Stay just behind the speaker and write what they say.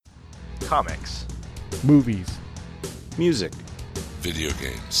Comics. Movies. Music. Video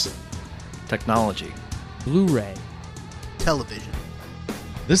games. Technology. Blu-ray. Television.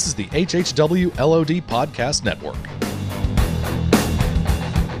 This is the HHW LOD Podcast Network.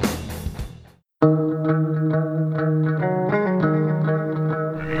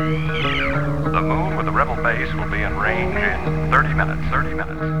 The moon with the rebel base will be in range in 30 minutes.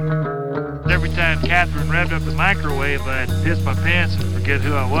 Every time Catherine revved up the microwave, I'd piss my pants and forget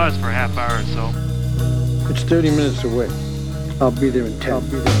who I was for a half hour or so. It's 30 minutes away. I'll be there in 10.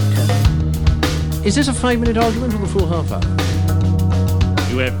 Is this a 5-minute argument or a full half hour?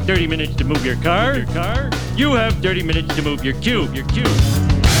 You have 30 minutes to move your car. You have 30 minutes to move your cube.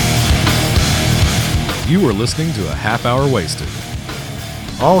 You are listening to a half hour wasted.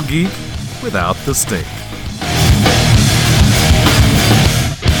 All geek without the steak.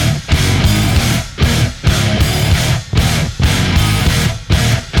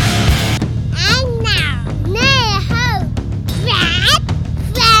 And now, Neho, Brad,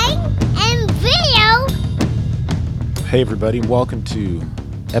 Frank, and Video. Hey everybody, welcome to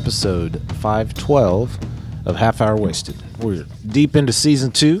episode 512 of Half Hour Wasted. We're deep into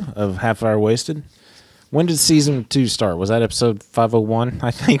season 2 of Half Hour Wasted. When did season 2 start? Was that episode 501,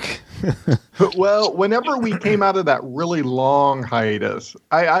 I think? Well, whenever we came out of that really long hiatus,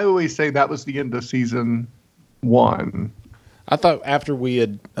 I always say that was the end of season 1. I thought after we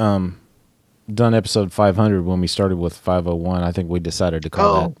had done episode 500, when we started with 501, I think we decided to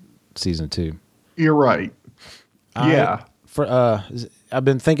call that season 2. You're right. Yeah. I've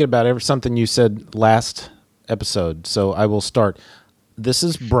been thinking about something you said last episode, so I will start. This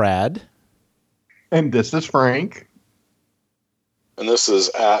is Brad. And this is Frank. And this is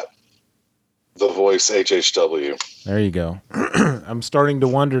at The Voice HHW. There you go. I'm starting to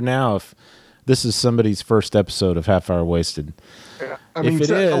wonder now if this is somebody's first episode of Half Hour Wasted. Yeah. I mean,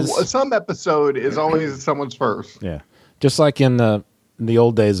 some episode is always someone's first. Yeah. Just like in the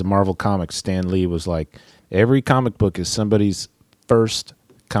old days of Marvel Comics, Stan Lee was like, every comic book is somebody's first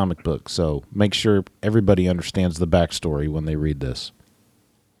comic book. So make sure everybody understands the backstory when they read this.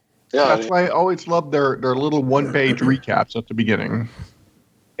 Yeah, that's why I always love their little one-page recaps at the beginning.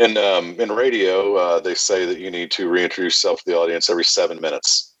 In radio, they say that you need to reintroduce yourself to the audience every 7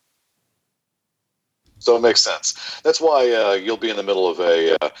 minutes. So it makes sense. That's why you'll be in the middle of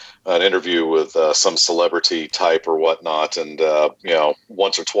an interview with some celebrity type or whatnot, and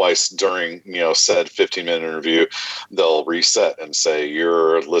once or twice during said 15-minute interview, they'll reset and say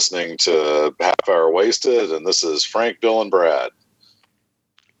you're listening to Half Hour Wasted, and this is Frank, Bill, and Brad.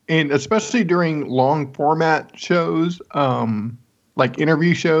 And especially during long format shows, like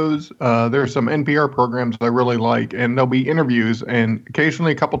interview shows, there's some NPR programs I really like, and there'll be interviews, and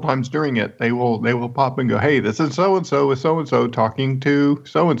occasionally a couple times during it, they will pop and go, hey, this is so-and-so with so-and-so talking to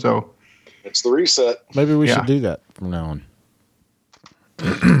so-and-so. It's the reset. Maybe we should do that from now on.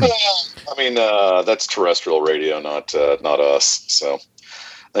 I mean, that's terrestrial radio, not us. So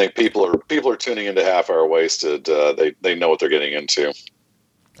I think people are tuning into Half Hour Wasted. They know what they're getting into.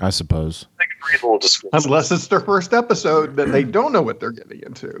 I suppose. Unless it's their first episode, then they don't know what they're getting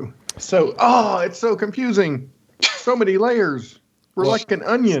into. So, it's so confusing. So many layers. We're like an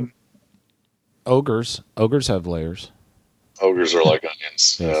onion. Ogres have layers. Ogres are like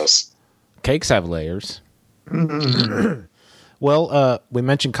onions. Yes. Cakes have layers. Well, we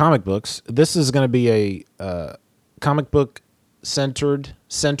mentioned comic books. This is going to be a comic book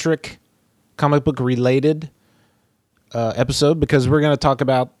centric, comic book related episode, because we're going to talk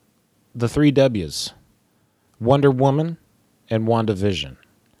about the 3 W's: Wonder Woman and WandaVision.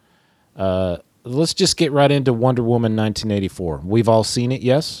 Let's just get right into Wonder Woman 1984. We've all seen it,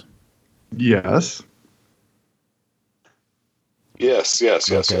 yes? Yes. Yes.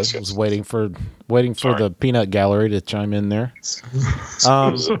 Okay. I was waiting for the peanut gallery to chime in there.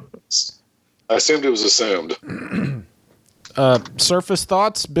 I assumed it was assumed. Surface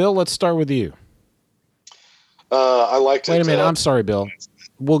thoughts, Bill. Let's start with you. I liked it. Wait a minute. I'm sorry, Bill.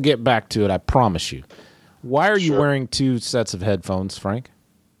 We'll get back to it. I promise you. Why are you wearing 2 sets of headphones, Frank?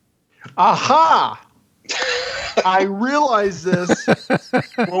 Aha! I realized this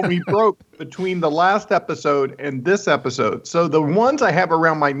when we broke between the last episode and this episode. So the ones I have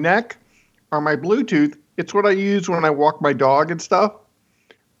around my neck are my Bluetooth. It's what I use when I walk my dog and stuff.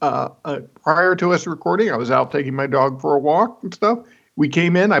 Prior to us recording, I was out taking my dog for a walk and stuff. We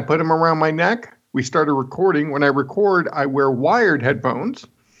came in. I put them around my neck. We started recording. When I record, I wear wired headphones,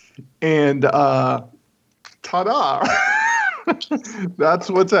 and ta-da! That's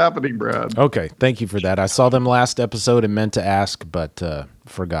what's happening, Brad. Okay, thank you for that. I saw them last episode and meant to ask, but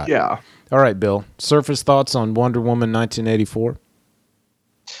forgot. Yeah. All right, Bill. Surface thoughts on Wonder Woman 1984?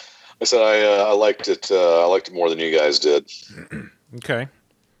 I said I liked it. I liked it more than you guys did. Okay.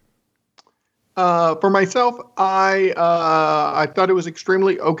 For myself, I thought it was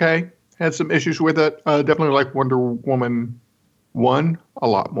extremely okay. Had some issues with it. Definitely like Wonder Woman 1 a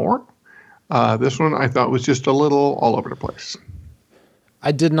lot more. This one I thought was just a little all over the place.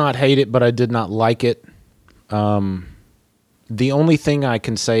 I did not hate it, but I did not like it. The only thing I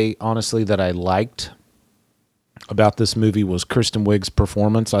can say, honestly, that I liked about this movie was Kristen Wiig's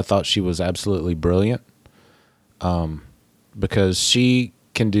performance. I thought she was absolutely brilliant, because she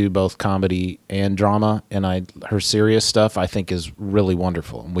can do both comedy and drama, and her serious stuff I think is really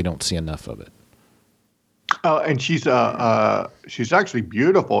wonderful, and we don't see enough of it. And she's actually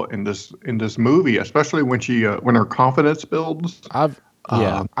beautiful in this movie, especially when when her confidence builds. I've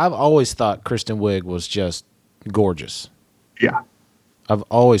always thought Kristen Wiig was just gorgeous. Yeah. I've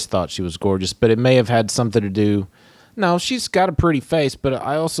always thought she was gorgeous, but it may have had something to do. No, she's got a pretty face, but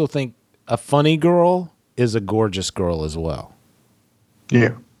I also think a funny girl is a gorgeous girl as well.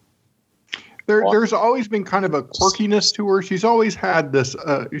 Yeah. There's always been kind of a quirkiness to her. She's always had this,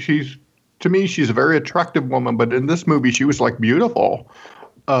 to me, she's a very attractive woman, but in this movie, she was like beautiful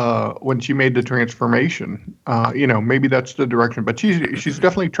when she made the transformation. Maybe that's the direction, but she's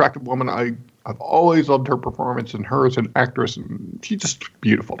definitely an attractive woman. I've always loved her performance and her as an actress, and she's just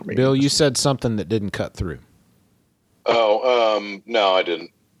beautiful to me. Bill, you said something that didn't cut through. Oh, no, I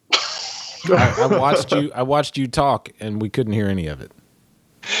didn't. I watched you talk, and we couldn't hear any of it.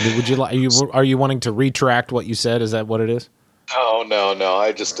 Would you like? Are you wanting to retract what you said? Is that what it is? Oh, no.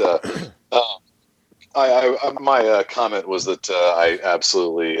 I just my comment was that I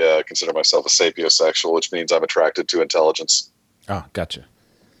absolutely consider myself a sapiosexual, which means I'm attracted to intelligence. Oh, gotcha.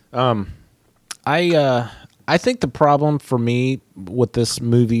 I think the problem for me with this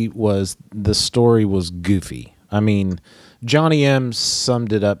movie was the story was goofy. I mean, Johnny M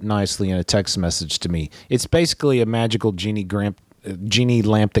summed it up nicely in a text message to me. It's basically a magical genie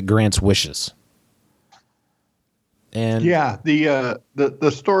lamp that grants wishes. And yeah,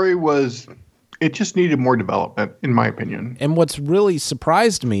 the story was, it just needed more development, in my opinion. And what's really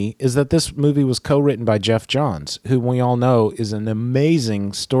surprised me is that this movie was co-written by Jeff Johns, who we all know is an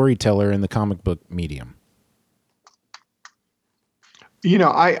amazing storyteller in the comic book medium.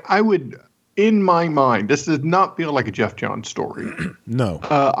 I would, in my mind, this does not feel like a Jeff Johns story. No.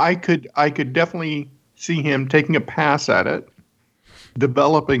 I could definitely see him taking a pass at it,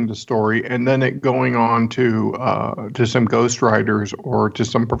 developing the story, and then it going on to some ghostwriters or to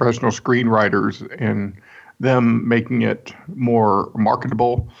some professional screenwriters and them making it more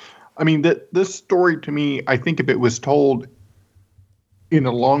marketable. I mean, this story to me, I think if it was told in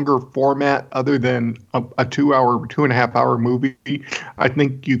a longer format other than a 2.5 hour movie, I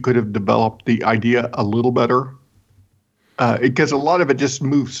think you could have developed the idea a little better, because a lot of it just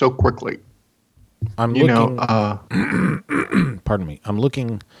moves so quickly. I'm looking. Pardon me. I'm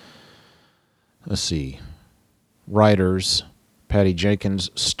looking. Let's see. Writers: Patty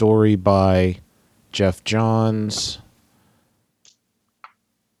Jenkins. Story by Jeff Johns.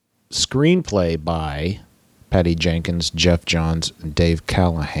 Screenplay by Patty Jenkins, Jeff Johns, and Dave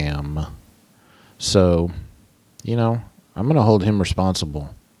Callahan. So, I'm going to hold him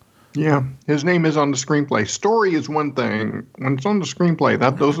responsible. Yeah, his name is on the screenplay. Story is one thing. When it's on the screenplay,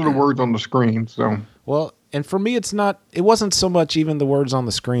 those are the words on the screen. So well, and for me, it wasn't so much even the words on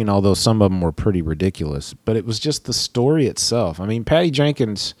the screen, although some of them were pretty ridiculous, but it was just the story itself. I mean, Patty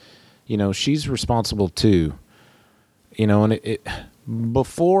Jenkins, she's responsible too. And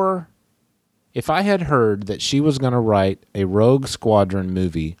before, if I had heard that she was going to write a Rogue Squadron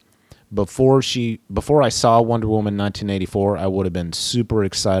movie before I saw Wonder Woman 1984, I would have been super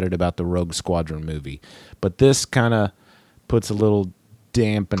excited about the Rogue Squadron movie. But this kind of puts a little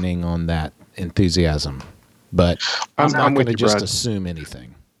dampening on that enthusiasm. But I'm not going to just assume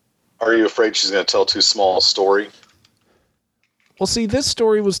anything. Are you afraid she's going to tell too small a story? Well, see, this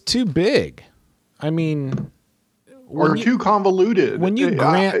story was too big. I mean, or too convoluted. When you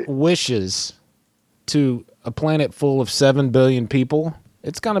grant wishes to a planet full of 7 billion people,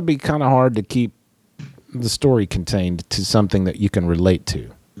 it's going to be kind of hard to keep the story contained to something that you can relate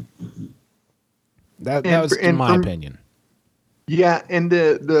to. That was my opinion. Yeah, and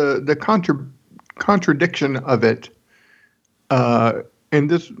the contradiction of it, and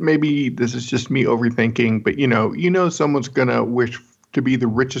this is just me overthinking, but someone's going to wish to be the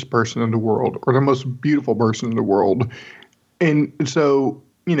richest person in the world or the most beautiful person in the world. And so,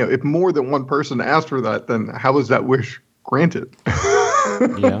 if more than one person asked for that, then how is that wish granted?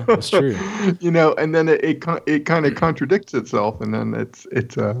 Yeah, that's true. And then it kind of contradicts itself, and then it's.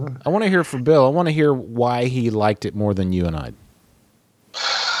 I want to hear from Bill. I want to hear why he liked it more than you and I.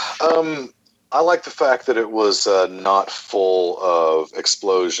 I like the fact that it was not full of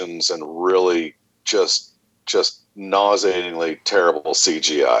explosions and really just nauseatingly terrible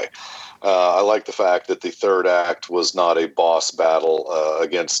CGI. I like the fact that the third act was not a boss battle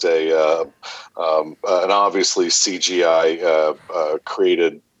against an obviously CGI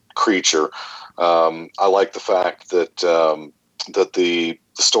created creature. I like the fact that that the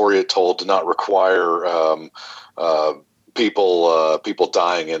story it told did not require people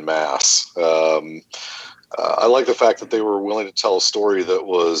dying in mass. I like the fact that they were willing to tell a story that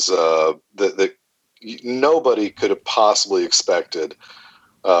was that nobody could have possibly expected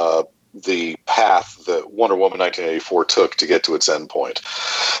the path that Wonder Woman 1984 took to get to its end point.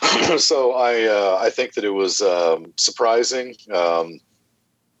 So I think that it was surprising.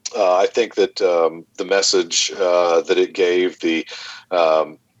 I think that the message that it gave, the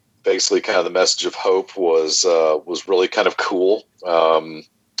basically kind of the message of hope, was really kind of cool. I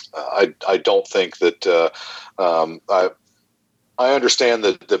don't think that I understand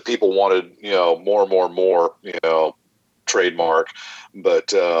that people wanted more trademark,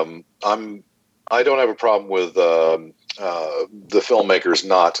 but I don't have a problem with the filmmakers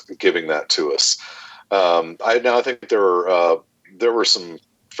not giving that to us. I think there were some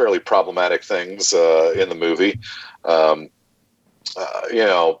fairly problematic things in the movie.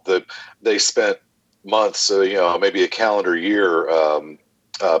 They spent months, maybe a calendar year,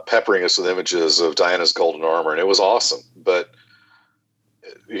 peppering us with images of Diana's golden armor, and it was awesome. But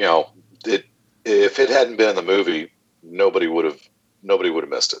if it hadn't been in the movie, nobody would have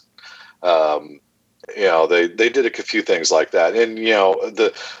missed it. They did a few things like that, and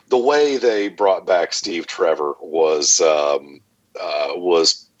the way they brought back Steve Trevor was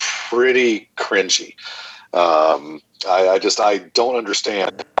pretty cringy. I don't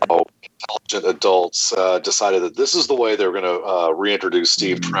understand how intelligent adults decided that this is the way they were going to reintroduce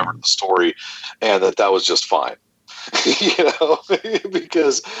Steve Trevor to the story, and that was just fine.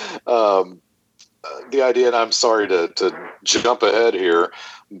 Because the idea, and I'm sorry to jump ahead here,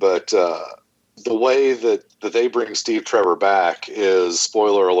 but the way that they bring Steve Trevor back is,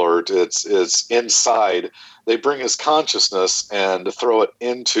 spoiler alert, it's inside. They bring his consciousness and throw it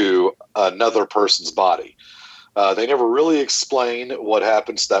into another person's body. They never really explain what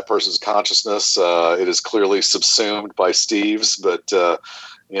happens to that person's consciousness. It is clearly subsumed by Steve's, but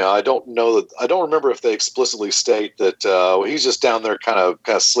I don't remember if they explicitly state that he's just down there kind of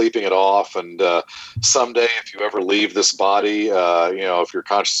sleeping it off, and someday if you ever leave this body, if your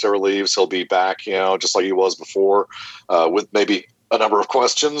conscious ever leaves, he'll be back, just like he was before, with maybe a number of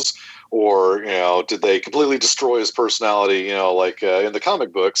questions. Or did they completely destroy his personality, like in the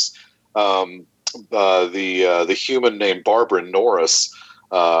comic books? The human named Barbara Norris,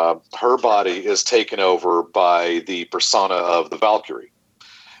 her body is taken over by the persona of the Valkyrie.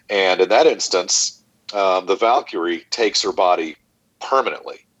 And in that instance, the Valkyrie takes her body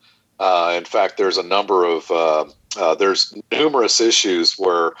permanently. In fact, there's a number of there's numerous issues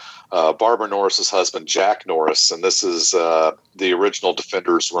where Barbara Norris's husband, Jack Norris, and this is the original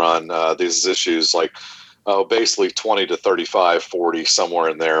Defenders run. These issues like basically 20 to 35, 40, somewhere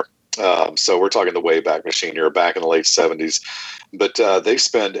in there. So we're talking the Wayback Machine here, back in the late 70s. But they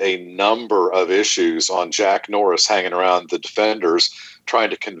spend a number of issues on Jack Norris hanging around the Defenders,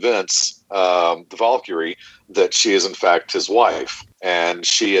 trying to convince the Valkyrie that she is in fact his wife. And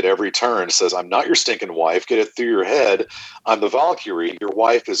she at every turn says, "I'm not your stinking wife. Get it through your head. I'm the Valkyrie. Your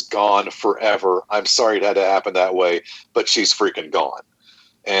wife is gone forever. I'm sorry it had to happen that way, but she's freaking gone."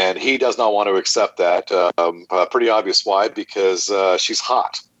 And he does not want to accept that. Pretty obvious why, because she's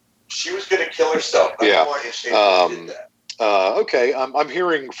hot. She was going to kill herself. Yeah. Did that. Okay. I'm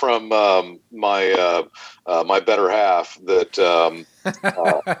hearing from my better half that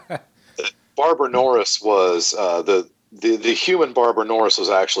Barbara Norris was the human Barbara Norris was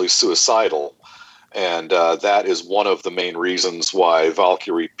actually suicidal, and that is one of the main reasons why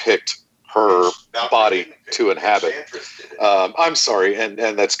Valkyrie picked her body to inhabit. I'm sorry, and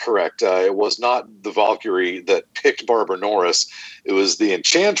that's correct. It was not the Valkyrie that picked Barbara Norris. It was the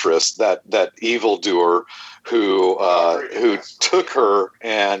Enchantress, that evildoer who took her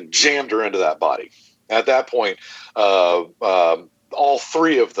and jammed her into that body. At that point, all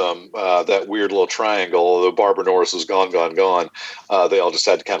three of them, that weird little triangle, although Barbara Norris was gone, they all just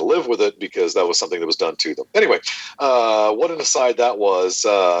had to kind of live with it because that was something that was done to them. Anyway, what an aside that was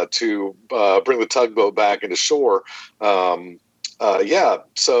to bring the tugboat back into shore.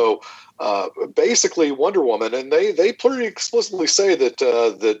 So basically Wonder Woman, and they pretty explicitly say that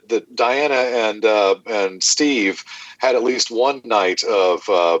Diana and Steve had at least one night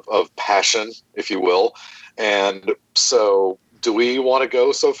of passion, if you will. And so do we want to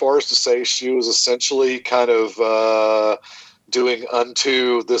go so far as to say she was essentially kind of doing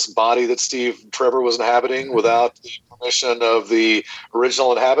unto this body that Steve Trevor was inhabiting without the permission of the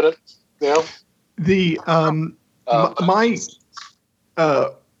original inhabitant? Yeah. The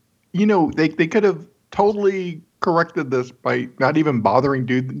they could have totally corrected this by not even bothering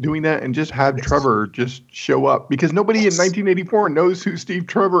doing that and just have Trevor just show up, because nobody in 1984 knows who Steve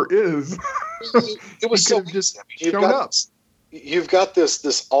Trevor is. It was so just you've shown got, up. You've got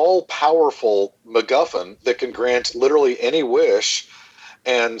this all-powerful MacGuffin that can grant literally any wish,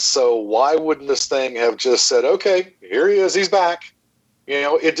 and so why wouldn't this thing have just said, "Okay, here he is, he's back"?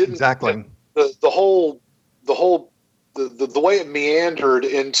 It didn't exactly. The way it meandered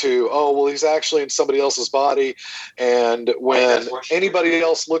into, oh, well, he's actually in somebody else's body, and when anybody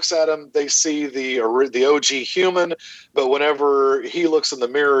else looks at him, they see the OG human, but whenever he looks in the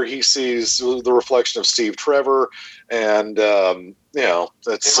mirror, he sees the reflection of Steve Trevor, and that's in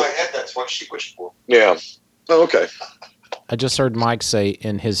my head. That's what she wished for. Yeah. Oh, okay. I just heard Mike say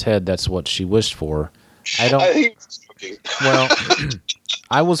in his head that's what she wished for. He was joking. Well,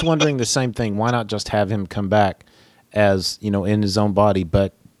 I was wondering the same thing. Why not just have him come back as, in his own body?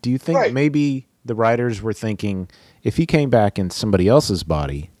 But do you think maybe the writers were thinking, if he came back in somebody else's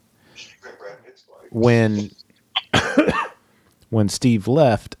body, when Steve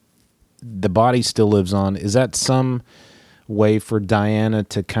left, the body still lives on? Is that some way for Diana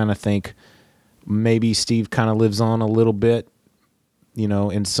to kind of think maybe Steve kind of lives on a little bit,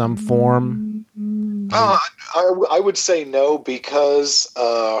 in some form? I would say no, because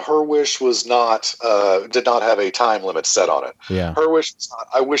her wish was did not have a time limit set on it. Yeah. Her wish was not,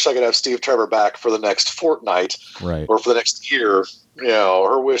 I wish I could have Steve Trevor back for the next fortnight, right, or for the next year.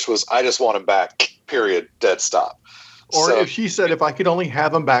 Her wish was, I just want him back, period, dead stop. Or if she said, if I could only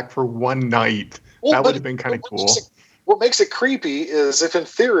have him back for one night, that would have been kind of cool. What makes it creepy is if in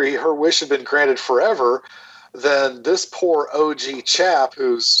theory her wish had been granted forever, then this poor OG chap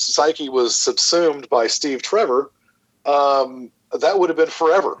whose psyche was subsumed by Steve Trevor, that would have been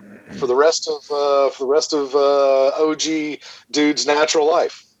forever for the rest of OG dude's natural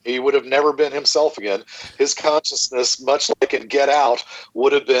life. He would have never been himself again. His consciousness, much like in Get Out,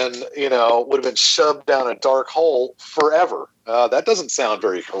 would have been shoved down a dark hole forever. That doesn't sound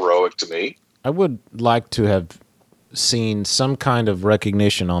very heroic to me. I would like to have seen some kind of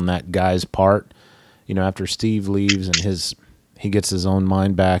recognition on that guy's part. After Steve leaves and he gets his own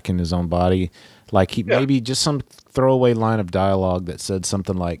mind back in his own body, like maybe just some throwaway line of dialogue that said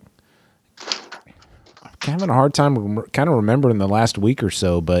something like, "I'm having a hard time kind of remembering the last week or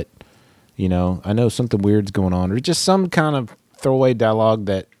so, but I know something weird's going on," or just some kind of throwaway dialogue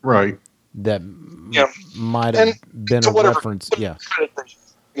that might have been a reference. Yeah.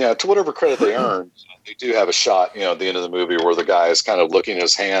 Yeah, to whatever credit they earned, they do have a shot, at the end of the movie where the guy is kind of looking at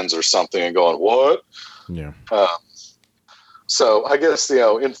his hands or something and going, "What?" Yeah. So I guess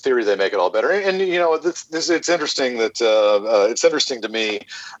in theory they make it all better, and it's interesting that it's interesting to me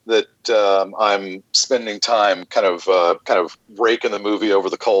that I'm spending time kind of raking the movie over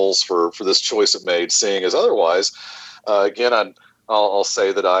the coals for this choice it made, seeing as otherwise. Again, I'll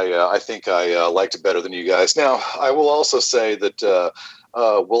say that I think I liked it better than you guys. Now I will also say that.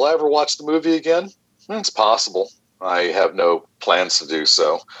 Will I ever watch the movie again? It's possible. I have no plans to do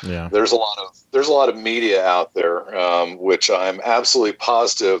so. Yeah. There's a lot of media out there, which I'm absolutely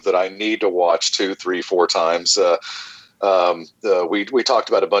positive that I need to watch 2, 3, 4 times. We talked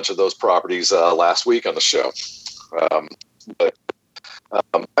about a bunch of those properties last week on the show. But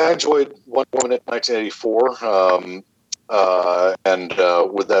I enjoyed Wonder Woman in 1984. And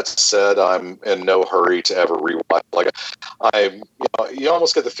with that said, I'm in no hurry to ever rewatch. You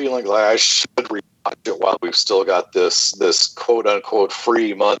almost get the feeling like I should rewatch it while we've still got this quote unquote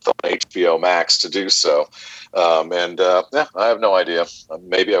free month on HBO Max to do so. I have no idea.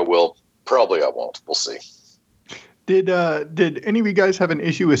 Maybe I will. Probably I won't. We'll see. Did any of you guys have an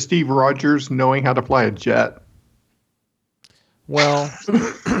issue with Steve Rogers knowing how to fly a jet? Well.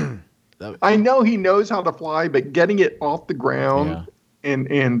 I know he knows how to fly, but getting it off the ground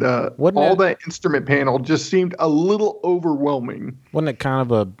and all that instrument panel just seemed a little overwhelming. Wasn't it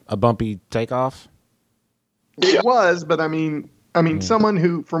kind of a bumpy takeoff? It was, but I mean, someone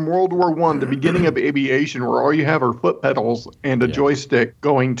who from World War I, the beginning of aviation, where all you have are foot pedals and a joystick,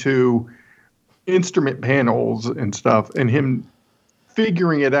 going to instrument panels and stuff, and him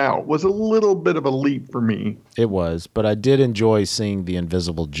figuring it out was a little bit of a leap for me. It was, but I did enjoy seeing the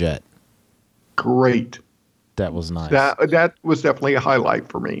invisible jet. Great. That was nice. That was definitely a highlight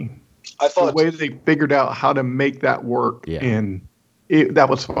for me. I thought the way they figured out how to make that work, and that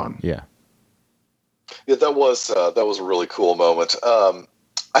was fun. Yeah. Yeah, that was a really cool moment.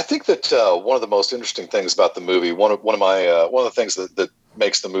 I think that one of the most interesting things about the movie, one of the things that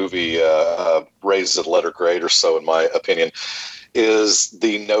makes the movie raises it a letter grade or so, in my opinion, is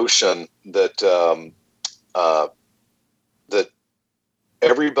the notion that that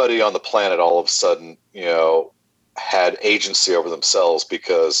everybody on the planet all of a sudden, had agency over themselves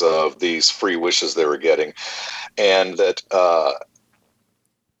because of these free wishes they were getting, and that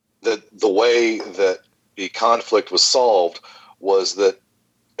the way that the conflict was solved was that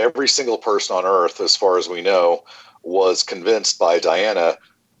every single person on Earth, as far as we know, was convinced by Diana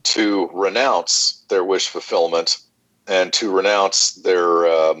to renounce their wish fulfillment and to renounce their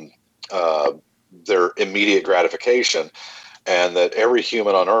immediate gratification, and that every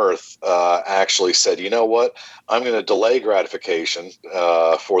human on Earth actually said, you know what, I'm going to delay gratification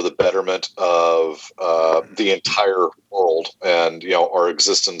for the betterment of the entire world and our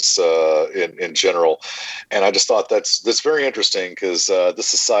existence in general. And I just thought that's very interesting, because the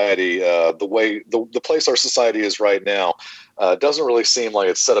society, the place our society is right now, doesn't really seem like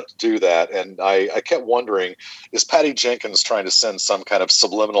it's set up to do that. And I kept wondering, is Patty Jenkins trying to send some kind of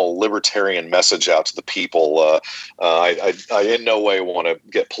subliminal libertarian message out to the people? I in no way want to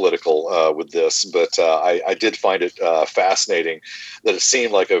get political with this, but I did find it fascinating that it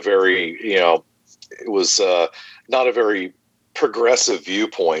seemed like a very, it was not a very progressive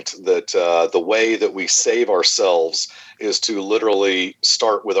viewpoint, that the way that we save ourselves is to literally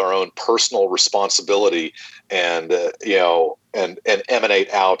start with our own personal responsibility and and emanate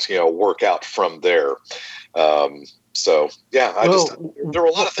out, work out from there. So yeah, there were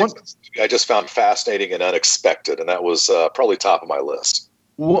a lot of things I just found fascinating and unexpected, and that was probably top of my list.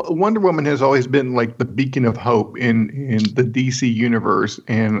 Wonder Woman has always been like the beacon of hope in the DC universe,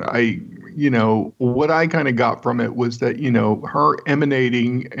 and what I kind of got from it was that her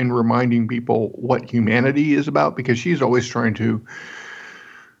emanating and reminding people what humanity is about, because she's always trying to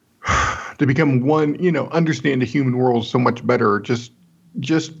become one, understand the human world so much better. Just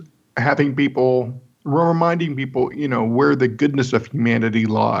having people, reminding people, where the goodness of humanity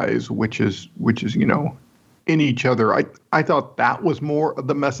lies, which is in each other. I thought that was more of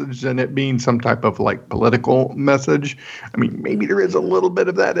the message than it being some type of like political message. I mean, maybe there is a little bit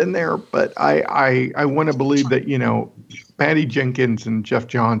of that in there, but I want to believe that, Patty Jenkins and Jeff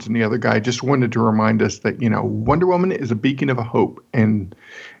Johns and the other guy just wanted to remind us that, Wonder Woman is a beacon of hope. And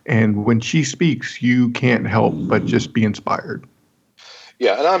when she speaks, you can't help but just be inspired.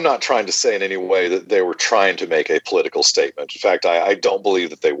 Yeah, and I'm not trying to say in any way that they were trying to make a political statement. In fact, I don't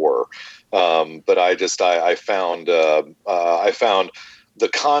believe that they were. But I found the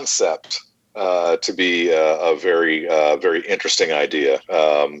concept to be a very very interesting idea,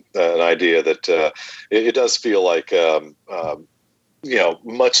 an idea that it does feel like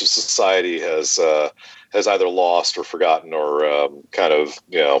much of society has either lost or forgotten, or kind of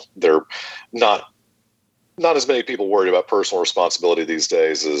they're not as many people worried about personal responsibility these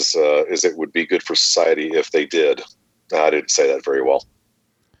days as it would be good for society if they did. I didn't say that very well.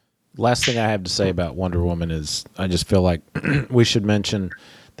 Last thing I have to say about Wonder Woman is I just feel like we should mention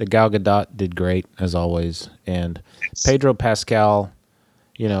that Gal Gadot did great, as always, and Pedro Pascal,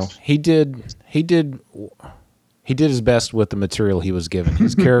 he did his best with the material he was given.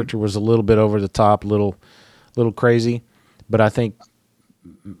 His character was a little bit over the top, little crazy, but I think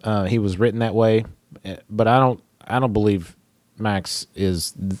he was written that way. But I don't believe Maxwell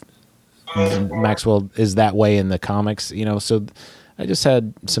is that way in the comics, so I just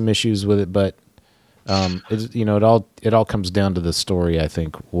had some issues with it, but it all comes down to the story. I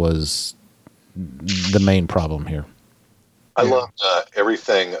think was the main problem here. I loved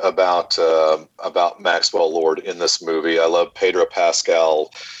everything about Maxwell Lord in this movie. I love Pedro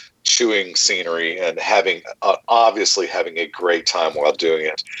Pascal chewing scenery and obviously having a great time while doing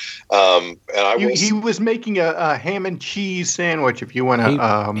it. He was making a ham and cheese sandwich. If you want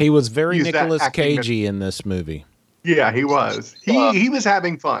to, he was very Nicolas Cagey in this movie. Yeah, he was. He was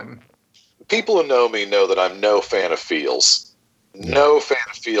having fun. People who know me know that I'm no fan of feels. No fan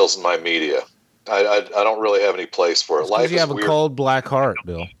of feels in my media. I don't really have any place for it. Life you have a cold black heart,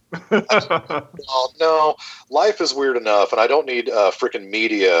 Bill. No, life is weird enough, and I don't need freaking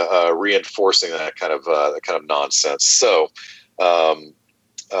media reinforcing that kind of nonsense. So, I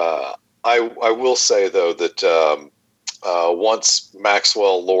will say though that once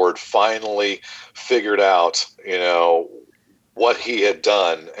Maxwell Lord finally figured out, what he had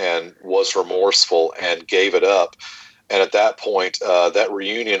done and was remorseful and gave it up, and at that point, that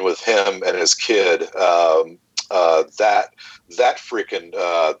reunion with him and his kid, that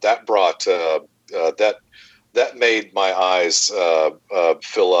brought that that made my eyes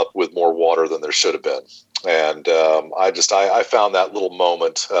fill up with more water than there should have been. And I found that little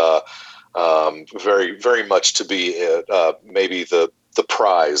moment very, very much to be maybe the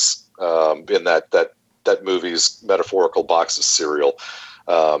prize in that movie's metaphorical box of cereal.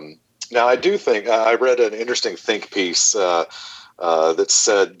 Now, I do think I read an interesting think piece that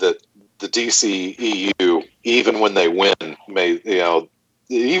said that the DCEU, even when they win,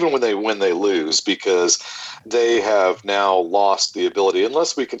 they lose, because they have now lost the ability,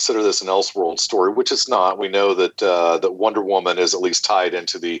 unless we consider this an Elseworld story, which it's not. We know that that Wonder Woman is at least tied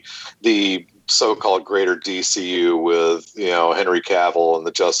into the so-called greater DCU with Henry Cavill and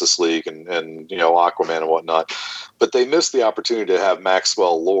the Justice League and Aquaman and whatnot. But they missed the opportunity to have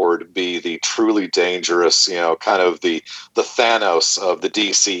Maxwell Lord be the truly dangerous, kind of the Thanos of the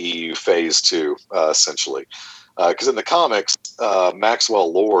DCEU Phase 2, essentially. Because in the comics,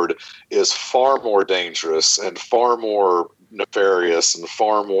 Maxwell Lord is far more dangerous and far more nefarious and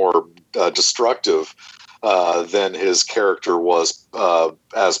far more destructive than his character was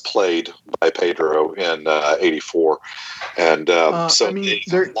as played by Pedro in 84. And so they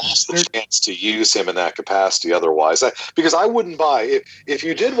lost the chance to use him in that capacity otherwise. Because I wouldn't buy, if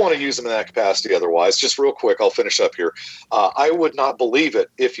you did want to use him in that capacity otherwise, just real quick, I'll finish up here. I would not believe it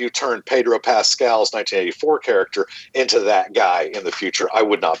if you turned Pedro Pascal's 1984 character into that guy in the future. I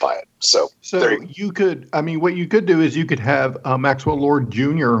would not buy it. So you could, what you could do is you could have Maxwell Lord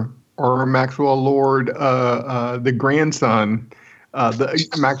Jr. or Maxwell Lord, the grandson, the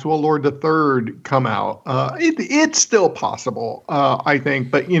Maxwell Lord III come out. It's still possible, I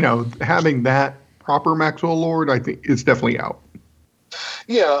think. But, having that proper Maxwell Lord, I think, is definitely out.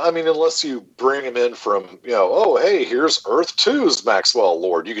 Yeah, unless you bring him in from, oh, hey, here's Earth 2's Maxwell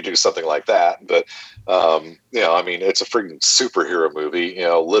Lord. You could do something like that. But, it's a freaking superhero movie.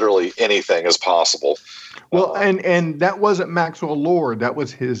 Literally anything is possible. Well, and that wasn't Maxwell Lord. That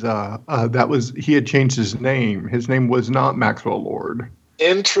was his. He had changed his name. His name was not Maxwell Lord.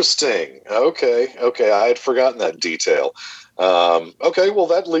 Interesting. Okay. I had forgotten that detail. Okay, well,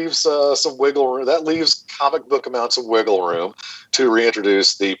 that leaves some wiggle room. That leaves comic book amounts of wiggle room to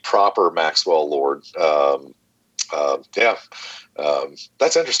reintroduce the proper Maxwell Lord.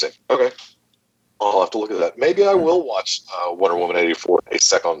 That's interesting. Okay, I'll have to look at that. Maybe I will watch Wonder Woman 84 a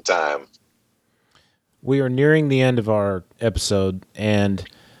second time. We are nearing the end of our episode, and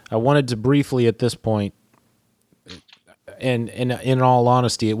I wanted to briefly at this point, and in all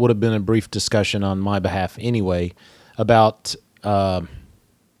honesty, it would have been a brief discussion on my behalf anyway, about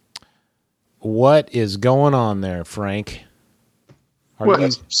what is going on there, Frank.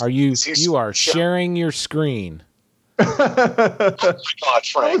 You are sharing your screen. I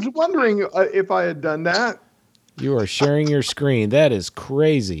was wondering if I had done that. You are sharing your screen. That is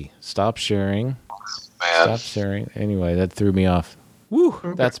crazy. Stop sharing. Man. Stop sharing. Anyway, that threw me off.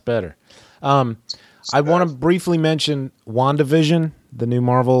 Woo, that's better. I want to briefly mention WandaVision, the new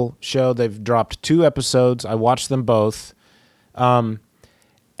Marvel show. They've dropped 2 episodes. I watched them both. At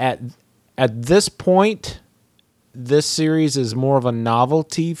this point, this series is more of a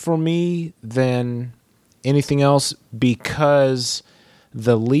novelty for me than anything else, because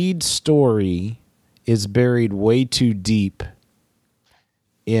the lead story is buried way too deep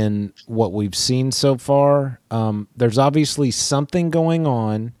in what we've seen so far. There's obviously something going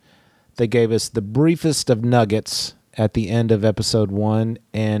on. They gave us the briefest of nuggets at the end of episode 1,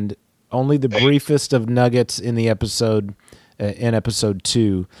 and only the briefest of nuggets in the episode in episode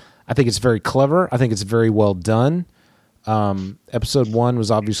 2. I think it's very clever. I think it's very well done. Episode 1 was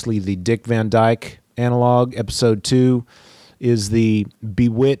obviously the Dick Van Dyke analog. Episode 2 is the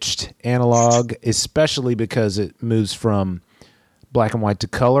Bewitched analog, especially because it moves from black and white to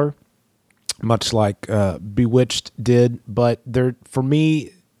color, much like Bewitched did. But for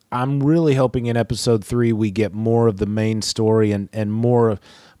me, I'm really hoping in episode 3 we get more of the main story and more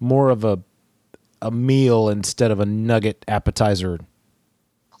of a meal instead of a nugget appetizer.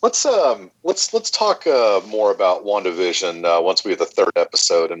 Let's talk more about WandaVision once we have the 3rd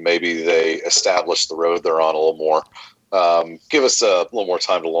episode, and maybe they establish the road they're on a little more. Give us a little more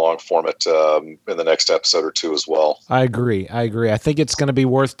time to long form it in the next episode or 2 as well. I agree. I think it's going to be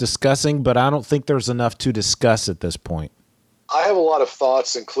worth discussing, but I don't think there's enough to discuss at this point. I have a lot of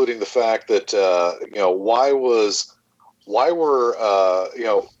thoughts, including the fact that why were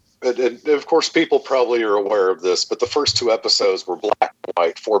and of course people probably are aware of this, but the first 2 episodes were black and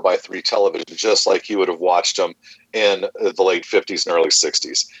white 4:3 television, just like you would have watched them in the late 50s and early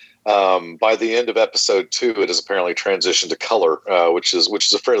 60s. By the end of episode 2, it has apparently transitioned to color, which is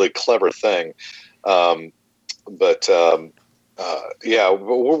a fairly clever thing.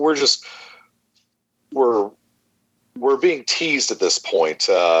 we're being teased at this point.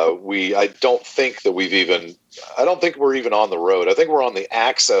 I don't think we're even on the road. I think we're on the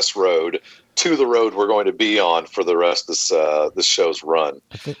access road to the road we're going to be on for the rest of this show's run.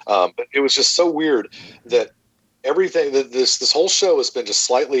 But it was just so weird that everything that this whole show has been just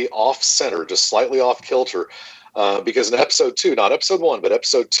slightly off center, just slightly off kilter. Because in episode 2, not episode 1, but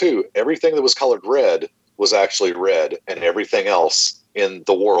episode 2, everything that was colored red was actually red, and everything else in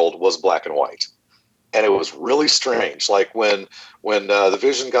the world was black and white. And it was really strange. Like when the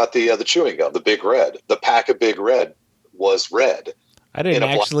Vision got the chewing gum, the Big Red, the pack of Big Red was red. I didn't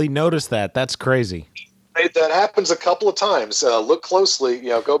actually notice that. That's crazy. That happens a couple of times. Look closely.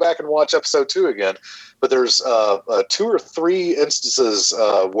 Go back and watch episode 2 again. But there's 2 or 3 instances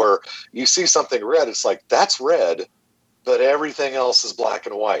where you see something red. It's like, that's red, but everything else is black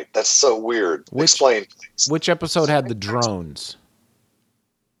and white. That's so weird. Explain, please. Which episode had the drones?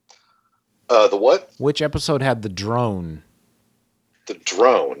 The what? Which episode had the drone? The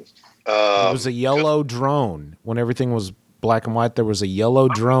drone. It was a yellow drone. When everything was black and white, there was a yellow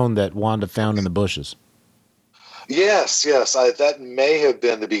drone that Wanda found in the bushes. Yes. That may have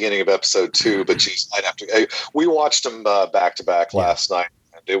been the beginning of episode 2, but geez, I'd have to. We watched them back to back last night,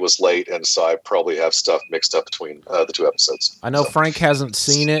 and it was late, and so I probably have stuff mixed up between the 2 episodes. I know Frank hasn't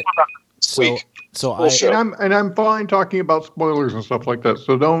seen it, I'm fine talking about spoilers and stuff like that.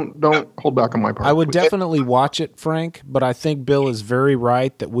 So don't hold back on my part. I would definitely watch it, Frank, but I think Bill is very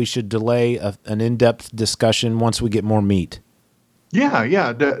right that we should delay an in-depth discussion once we get more meat.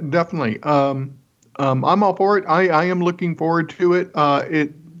 Yeah, definitely. I'm all for it. I am looking forward to it.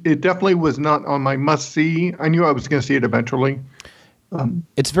 It definitely was not on my must-see. I knew I was going to see it eventually.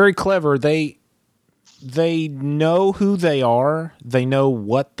 It's very clever. They know who they are. They know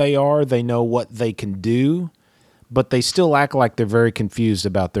what they are. They know what they can do. But they still act like they're very confused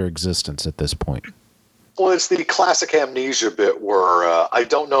about their existence at this point. Well, it's the classic amnesia bit where I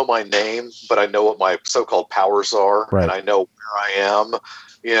don't know my name, but I know what my so-called powers are, right. And I know where I am.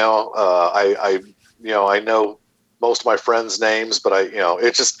 I know most of my friends' names, but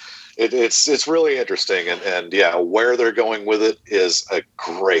it's really interesting, and where they're going with it is a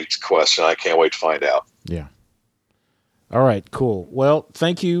great question. I can't wait to find out. Yeah. All right, cool. Well,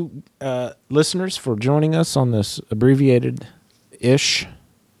 thank you, listeners, for joining us on this abbreviated-ish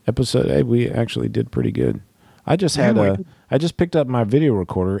episode. Hey, we actually did pretty good. I just picked up my video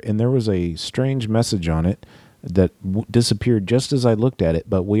recorder, and there was a strange message on it that disappeared just as I looked at it,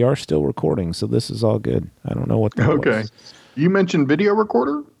 but we are still recording, so this is all good. I don't know what that was. Okay. You mentioned video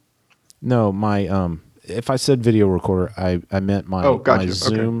recorder? No, my if I said video recorder, I meant my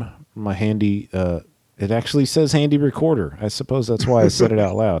Zoom, my handy it actually says handy recorder. I suppose that's why I said it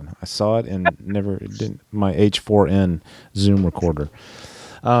out loud. I saw it and didn't my H4n Zoom recorder.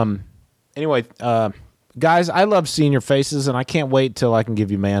 Anyway, guys, I love seeing your faces, and I can't wait till I can give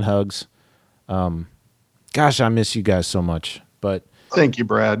you man hugs. Gosh, I miss you guys so much. But thank you,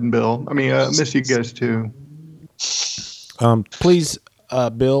 Brad and Bill. I mean, I miss you guys too. Please,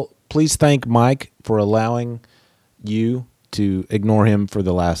 Bill, please thank Mike for allowing you to ignore him for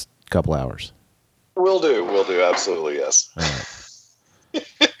the last couple hours. Will do. Absolutely, yes. All right.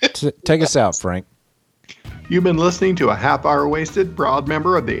 Take us out, Frank. You've been listening to A Half Hour Wasted, proud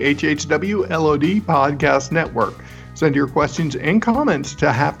member of the HHW LOD Podcast Network. Send your questions and comments to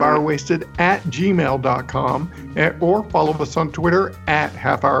halfhourwasted@gmail.com or follow us on Twitter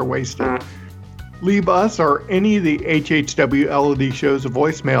 @halfhourwasted. Leave us or any of the HHW LOD shows a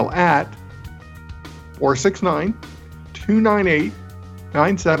voicemail at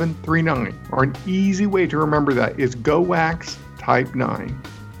 469-298-9739. Or an easy way to remember that is GoWax Type 9.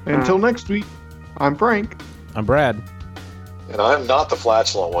 Until next week, I'm Frank. I'm Brad. And I'm not the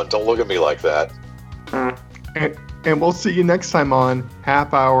flatulent one. Don't look at me like that. And we'll see you next time on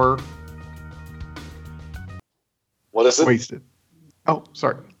Half Hour. What is it? Wasted. Oh,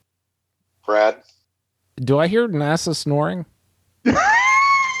 sorry. Brad? Do I hear NASA snoring?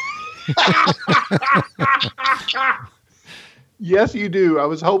 Yes, you do. I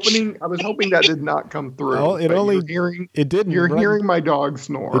was hoping that did not come through. Oh, it didn't. You're hearing my dog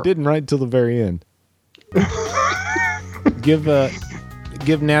snore. It didn't right until the very end. Give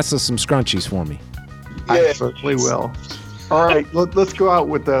NASA some scrunchies for me. I certainly will. All right, let's go out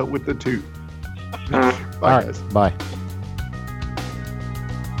with the toot. Bye, guys. Bye.